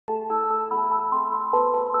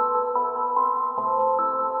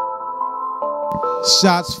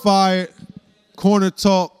Shots fired, corner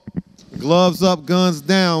talk, gloves up, guns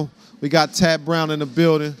down. We got Tat Brown in the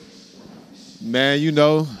building. Man, you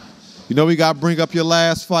know we got to bring up your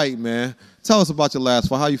last fight, man. Tell us about your last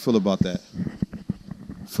fight. How you feel about that?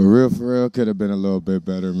 For real, could have been a little bit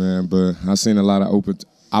better, man. But I seen a lot of open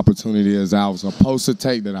opportunity as I was supposed to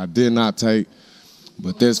take that I did not take.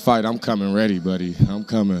 But this fight, I'm coming ready, buddy. I'm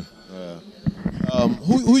coming.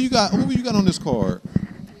 Who you got? Who you got on this card?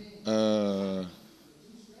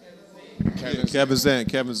 Kevin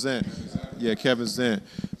Zant. Yeah, Kevin Zant.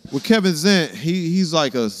 With Kevin Zant, he's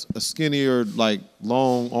like a skinnier, like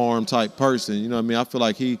long arm type person. You know what I mean? I feel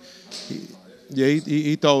like he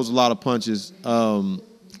throws a lot of punches. We don't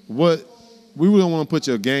want to put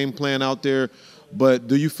your game plan out there, but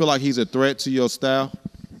do you feel like he's a threat to your style?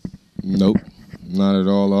 Nope, not at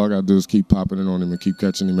all. All I gotta do is keep popping it on him and keep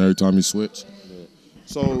catching him every time he switch.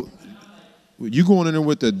 So you going in there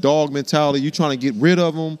with the dog mentality? You trying to get rid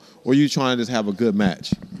of him, or you trying to just have a good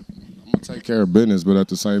match? I'm gonna take care of business, but at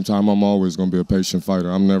the same time, I'm always gonna be a patient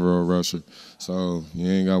fighter. I'm never a rusher, so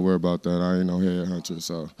you ain't gotta worry about that. I ain't no head hunter,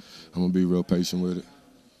 so I'm gonna be real patient with it.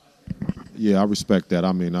 Yeah, I respect that.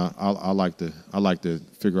 I mean, I like to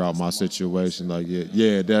figure out my situation. Like,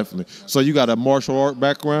 yeah, definitely. So you got a martial art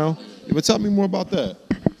background? But tell me more about that.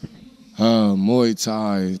 Muay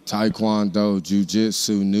Thai, Taekwondo,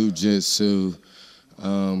 Jiu-Jitsu, Jiu-Jitsu,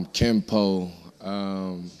 Kempo.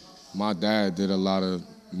 My dad did a lot of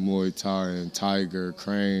Muay Thai and Tiger,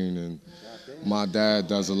 Crane, and my dad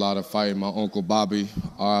does a lot of fighting. My Uncle Bobby,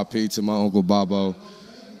 RIP to my Uncle Bobo,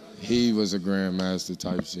 he was a grandmaster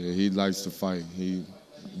type shit. He likes to fight.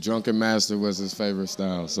 Drunken Master was his favorite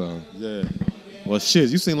style, so. Yeah. Well,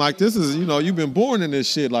 shit, you seem like this is, you've been born in this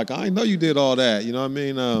shit. Like, I didn't know you did all that, you know what I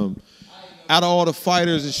mean? Out of all the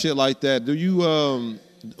fighters and shit like that, do you,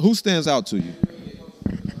 who stands out to you?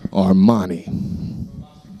 Armani.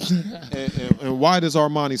 and why does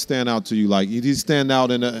Armani stand out to you? Like, he stand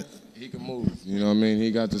out in a... He can move, you know what I mean? He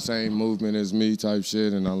got the same movement as me type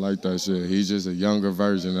shit, and I like that shit. He's just a younger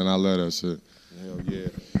version, and I love that shit. Hell yeah.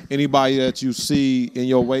 Anybody that you see in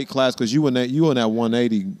your weight class, because you in that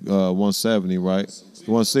 180, 170, right?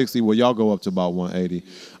 160, well, y'all go up to about 180.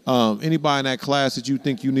 Anybody in that class that you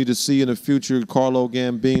think you need to see in the future? Carlo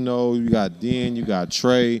Gambino, you got Den, you got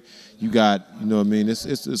Trey, you got, you know what I mean?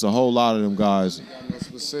 It's a whole lot of them guys. I got no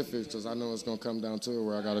specifics, because I know it's going to come down to it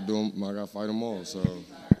where I got to fight them all, so.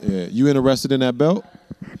 Yeah, you interested in that belt?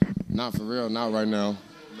 Not for real, not right now.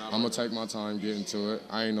 I'm going to take my time getting to it.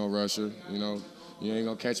 I ain't no rusher, You ain't going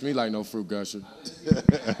to catch me like no fruit gusher.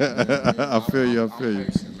 I feel you. I'm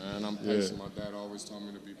patient, man. I'm patient. Yeah. My dad always told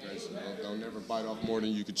me to be patient. Don't never bite off more than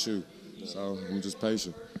you can chew. So I'm just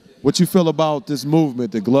patient. What you feel about this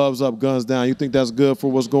movement, the gloves up, guns down? You think that's good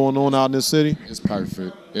for what's going on out in this city? It's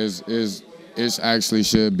perfect. It actually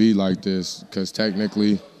should be like this, because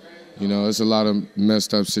technically, it's a lot of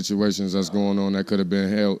messed up situations that's going on that could have been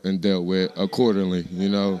held and dealt with accordingly,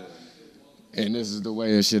 And this is the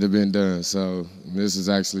way it should have been done. So this is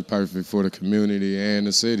actually perfect for the community and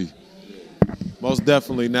the city. Most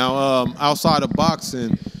definitely. Now, outside of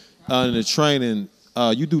boxing and the training,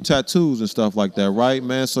 you do tattoos and stuff like that, right,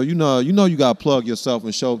 man? So you know you gotta plug yourself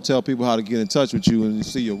and tell people how to get in touch with you and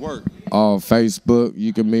see your work. On Facebook,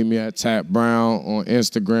 you can meet me at Tat Brown. On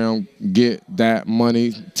Instagram, Get That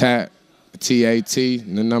Money, Tat, T-A-T,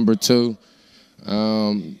 the number 2.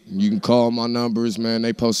 You can call my numbers, man.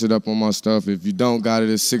 They post it up on my stuff. If you don't got it,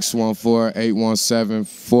 it's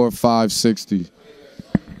 614-817-4560.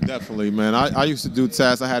 Definitely, man. I used to do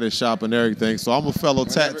tats. I had a shop and everything, so I'm a fellow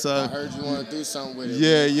tat. I heard you want to do something with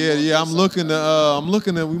it. Yeah. I'm looking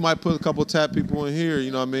at. We might put a couple of tat people in here. You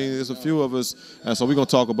know what I mean? There's a few of us, and so we're gonna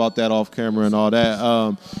talk about that off camera and all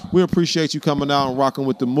that. We appreciate you coming out and rocking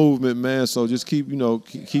with the movement, man. So just keep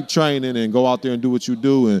training and go out there and do what you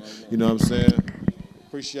do, and you know what I'm saying.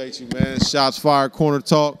 Appreciate you, man. Shots fired. Corner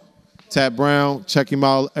talk. Tat Brown. Check him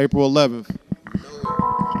out April 11th.